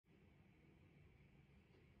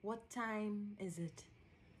What time is it?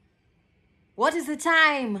 What is the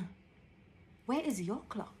time? Where is your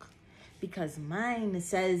clock? Because mine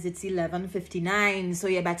says it's 11:59, so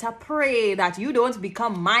you better pray that you don't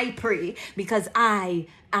become my prey, because I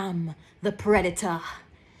am the predator.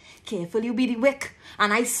 Careful you be the wick,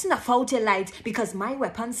 and I snuff out your light, because my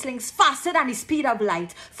weapon slings faster than the speed of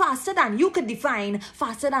light, faster than you could define,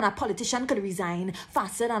 faster than a politician could resign,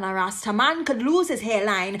 faster than a Rasta man could lose his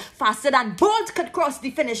hairline, faster than Bolt could cross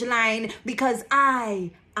the finish line, because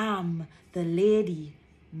I am the Lady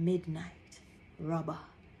Midnight Robber.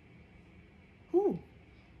 Who,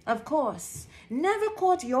 of course, never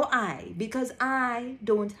caught your eye, because I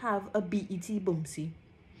don't have a BET boomsy.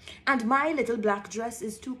 And my little black dress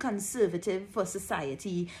is too conservative for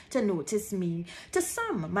society to notice me. To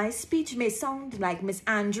some, my speech may sound like Miss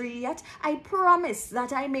Andre, yet I promise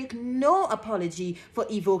that I make no apology for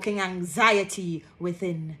evoking anxiety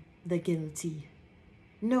within the guilty.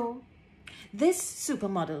 No, this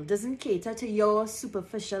supermodel doesn't cater to your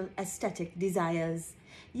superficial aesthetic desires.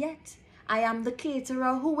 Yet, I am the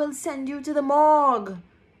caterer who will send you to the morgue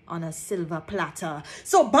on a silver platter.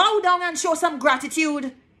 So bow down and show some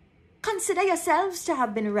gratitude. Consider yourselves to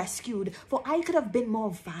have been rescued, for I could have been more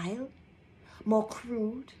vile, more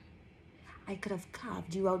crude. I could have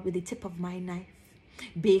carved you out with the tip of my knife,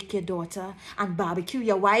 bake your daughter, and barbecue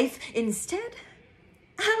your wife. Instead,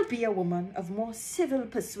 I'll be a woman of more civil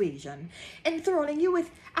persuasion, enthralling you with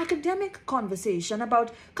academic conversation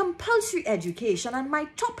about compulsory education and my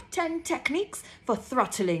top 10 techniques for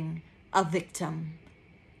throttling a victim.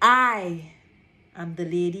 I am the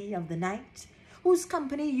lady of the night, whose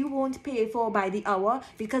company you won't pay for by the hour,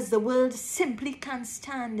 because the world simply can't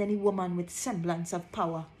stand any woman with semblance of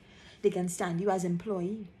power. They can stand you as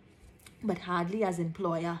employee, but hardly as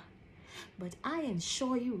employer. But I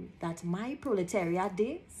assure you that my proletariat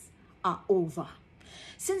days are over.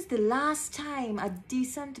 Since the last time a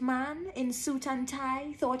decent man in suit and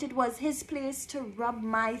tie thought it was his place to rub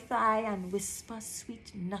my thigh and whisper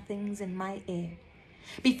sweet nothings in my ear,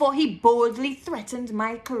 before he boldly threatened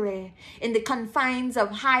my career in the confines of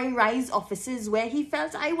high-rise offices where he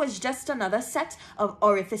felt I was just another set of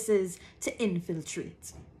orifices to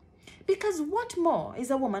infiltrate. Because what more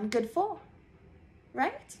is a woman good for,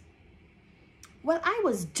 right? Well, I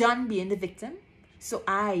was done being the victim, so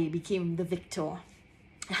I became the victor.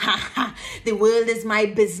 The world is my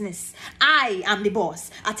business. I am the boss.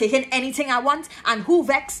 I take in anything I want, and who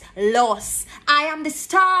vex, loss. I am the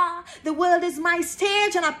star. The world is my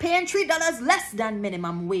stage, and I pay $3 less than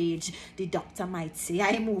minimum wage. The doctor might say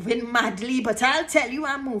I'm moving madly, but I'll tell you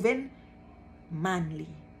I'm moving manly.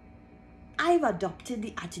 I've adopted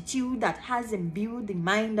the attitude that has imbued the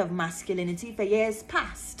mind of masculinity for years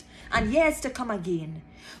past and years to come again,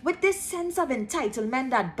 with this sense of entitlement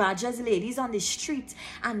that badgers ladies on the street,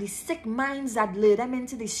 and the sick minds that lure them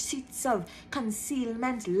into the sheets of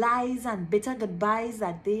concealment, lies, and bitter goodbyes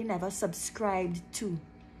that they never subscribed to.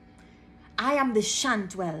 I am the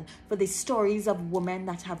Shantwell for the stories of women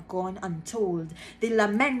that have gone untold, the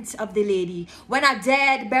lament of the lady, when I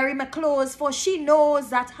dared bury my clothes, for she knows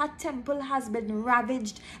that her temple has been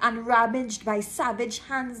ravaged and ravaged by savage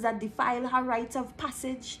hands that defile her rite of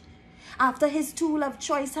passage. After his tool of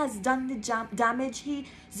choice has done the damage, he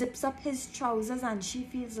zips up his trousers and she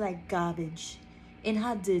feels like garbage in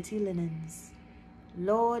her dirty linens.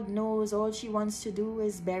 Lord knows all she wants to do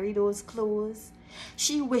is bury those clothes.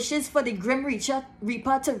 She wishes for the Grim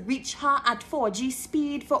Reaper to reach her at 4G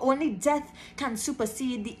speed, for only death can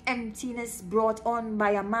supersede the emptiness brought on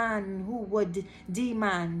by a man who would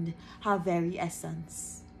demand her very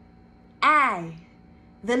essence. I,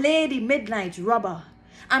 the Lady Midnight Robber,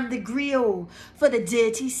 am the griot for the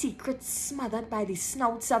dirty secrets smothered by the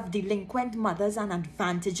snouts of delinquent mothers and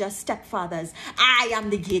advantageous stepfathers. I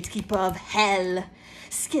am the gatekeeper of hell,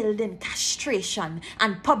 skilled in castration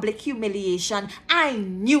and public humiliation. I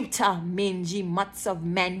neuter mangy mutts of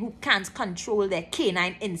men who can't control their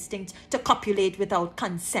canine instinct to copulate without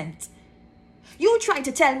consent. You try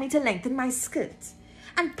to tell me to lengthen my skirt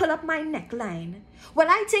and pull up my neckline. Well,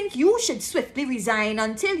 I think you should swiftly resign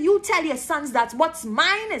until you tell your sons that what's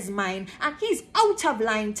mine is mine, and he's out of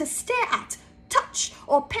line to stare at, touch,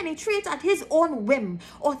 or penetrate at his own whim,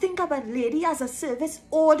 or think of a lady as a service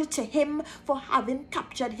owed to him for having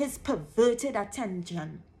captured his perverted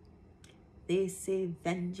attention. They say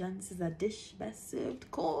vengeance is a dish best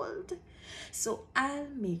served cold. So I'll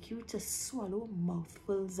make you to swallow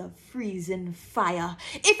mouthfuls of freezing fire,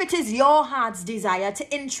 if it is your heart's desire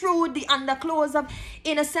to intrude the underclothes of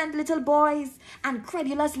innocent little boys and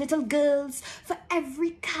credulous little girls. For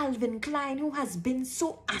every Calvin Klein who has been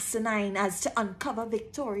so asinine as to uncover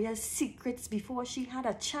Victoria's secrets before she had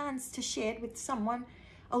a chance to share it with someone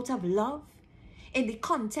out of love, in the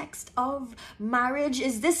context of marriage,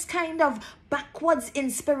 is this kind of backwards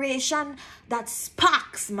inspiration that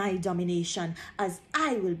sparks my domination, as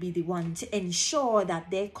I will be the one to ensure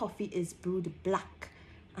that their coffee is brewed black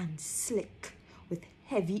and slick with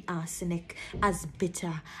heavy arsenic, as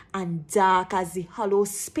bitter and dark as the hollow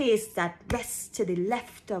space that rests to the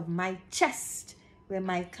left of my chest, where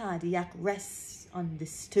my cardiac rests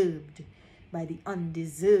undisturbed by the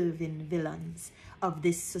undeserving villains of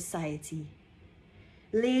this society.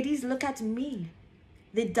 Ladies, look at me,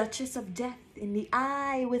 the Duchess of Death, in the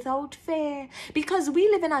eye without fear, because we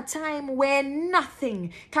live in a time where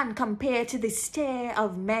nothing can compare to the stare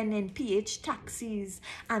of men in PH taxis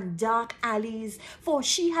and dark alleys, for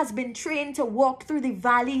she has been trained to walk through the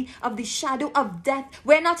valley of the shadow of death,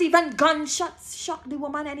 where not even gunshots shock the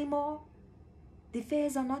woman anymore. The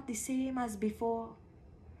fears are not the same as before.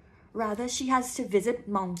 Rather, she has to visit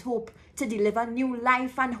Mount Hope to deliver new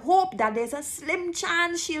life and hope that there's a slim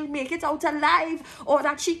chance she'll make it out alive, or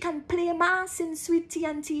that she can play mass in sweet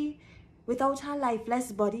TNT without her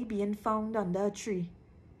lifeless body being found under a tree.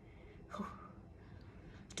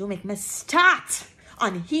 Don't make me start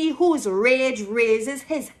on he whose rage raises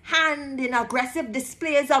his hand in aggressive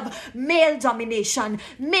displays of male domination,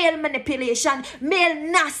 male manipulation, male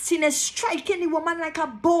nastiness, striking the woman like a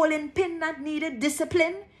bowling pin that needed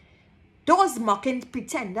discipline. Those mocking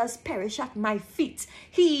pretenders perish at my feet.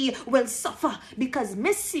 He will suffer because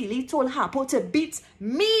Miss Seeley told Harpo to beat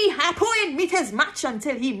me. Harpo ain't meet his match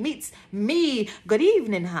until he meets me. Good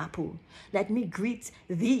evening, Harpo. Let me greet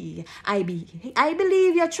thee. I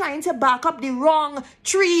believe you're trying to bark up the wrong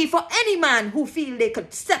tree, for any man who feel they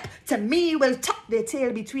could step to me will tuck their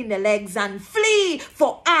tail between their legs and flee,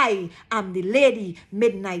 for I am the Lady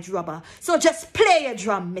Midnight Rubber. So just play your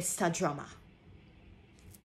drum, Mr. Drummer.